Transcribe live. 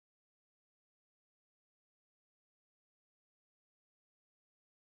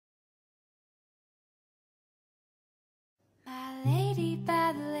My lady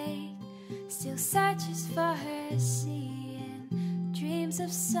by the lake still searches for her sea and dreams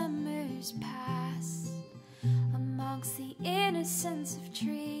of summers past. Amongst the innocence of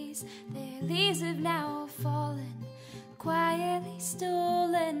trees, their leaves have now fallen, quietly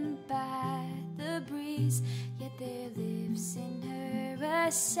stolen by the breeze. Yet there lives in her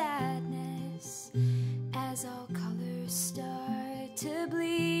a sadness as all colors start to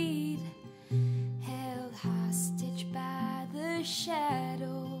bleed, held hostage by the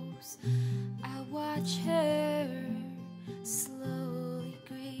shadows. I watch her slowly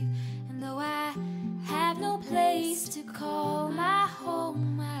grieve, and though I have no place to call my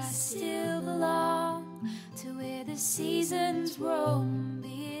home, I still belong to where the seasons roam,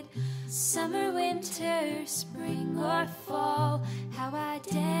 be it summer, winter, spring, or fall. How I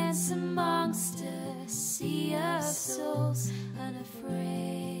dance amongst a sea of souls,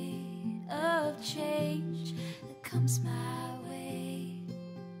 unafraid of change that comes my way.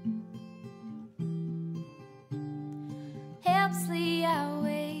 Helplessly I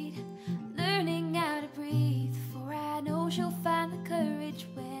wait, learning how to breathe, for I know she'll find the courage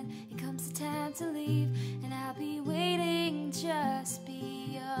when it comes the time to leave. And I'll be waiting just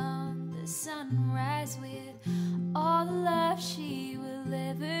beyond the sunrise with all the love she will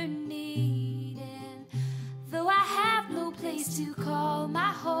ever need. And though I have no place to call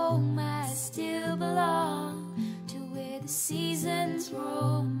my home, I still belong to where the seasons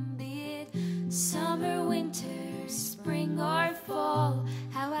roam, be it summer, winter, spring, or fall.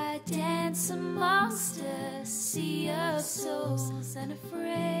 How I dance amongst a sea of souls,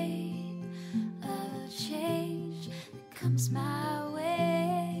 unafraid of change that comes my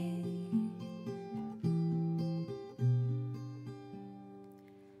way.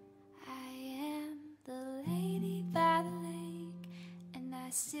 I am the lady by the lake, and I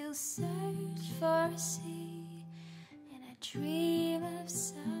still search for a sea, and I dream of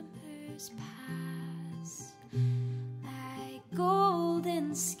summer's past.